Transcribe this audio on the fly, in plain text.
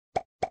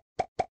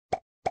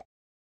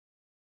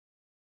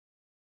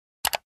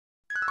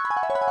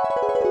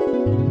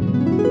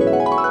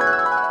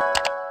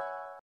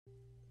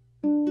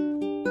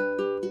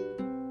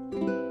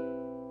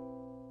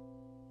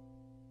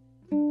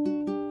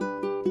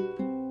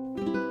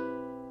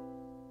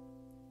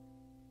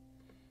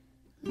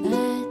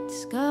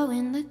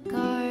in the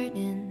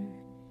garden,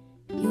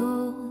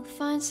 you'll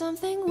find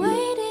something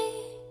waiting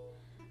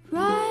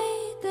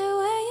right there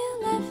where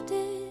you left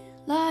it,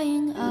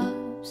 lying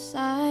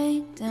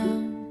upside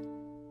down.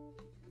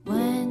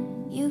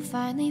 When you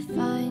finally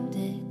find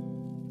it,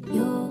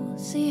 you'll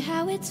see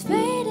how it's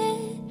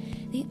faded.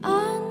 The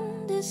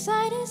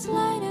underside is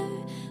lighter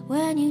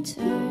when you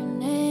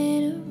turn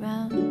it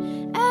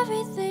around.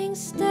 Everything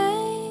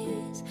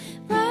stays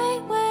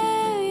right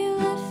where you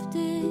left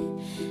it.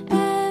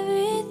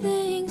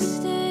 Everything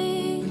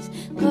stays,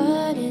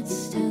 but it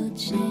still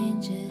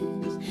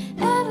changes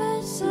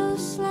ever so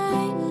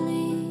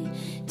slightly,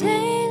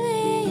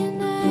 daily and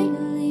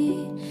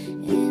nightly,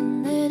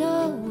 in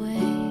little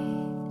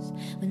ways,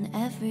 when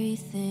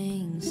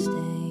everything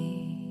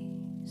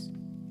stays.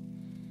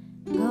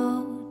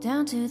 Go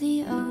down to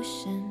the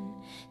ocean,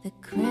 the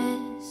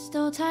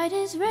crystal tide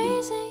is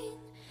raising.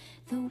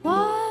 The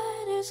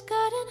water's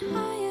gotten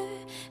higher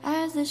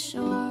as the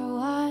shore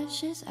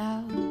washes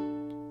out.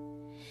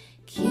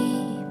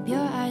 Keep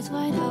your eyes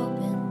wide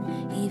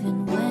open,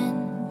 even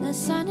when the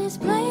sun is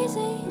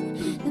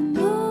blazing. The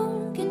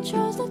moon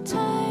controls the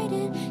tide,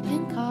 it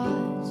can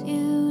cause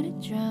you to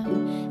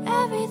drown.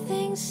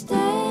 Everything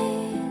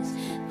stays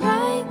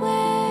right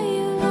where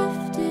you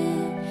left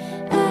it.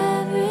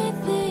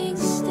 Everything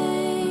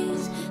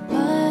stays,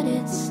 but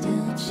it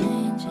still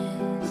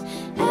changes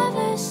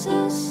ever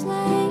so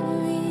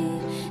slightly,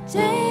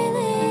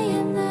 daily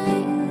and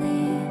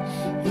nightly,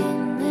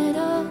 in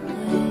little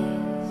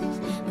ways,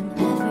 when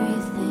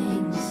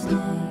everything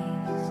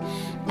stays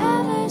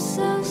ever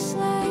so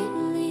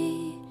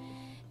slightly,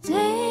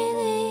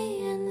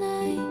 daily and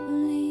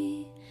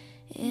nightly,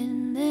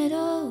 in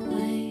little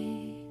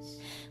ways,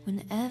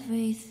 when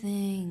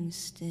everything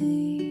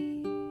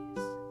stays.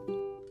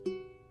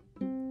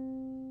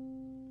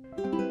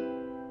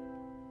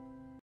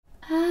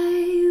 I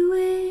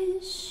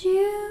wish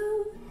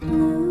you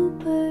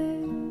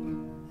bluebirds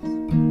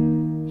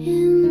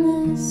in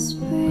the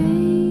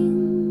spring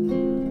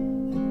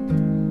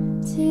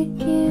to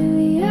give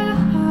your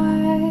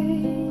heart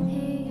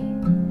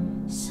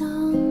a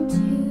song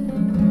to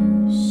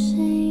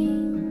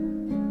sing,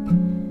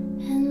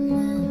 and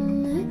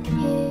then a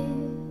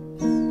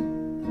kiss.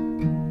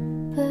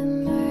 But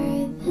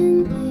more than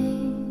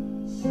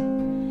this,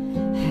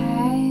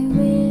 I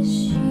wish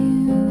you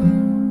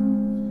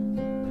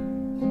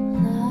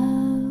love.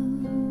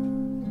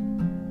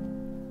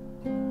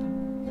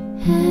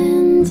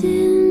 And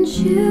in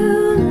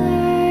July,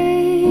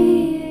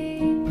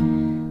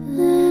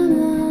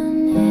 lemonade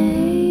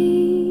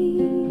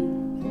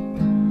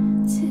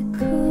to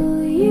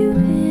cool you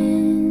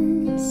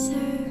in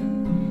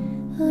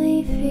some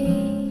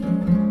leafy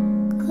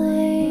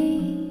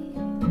glade.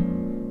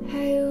 I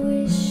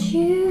wish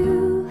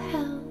you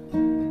health,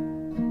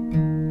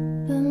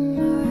 but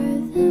more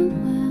than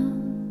well,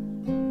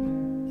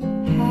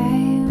 I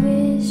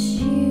wish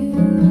you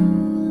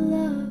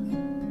love.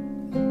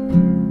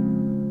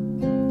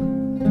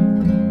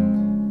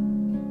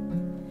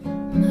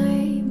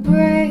 My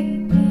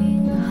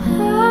breaking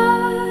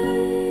heart,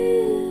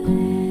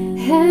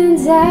 and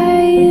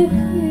I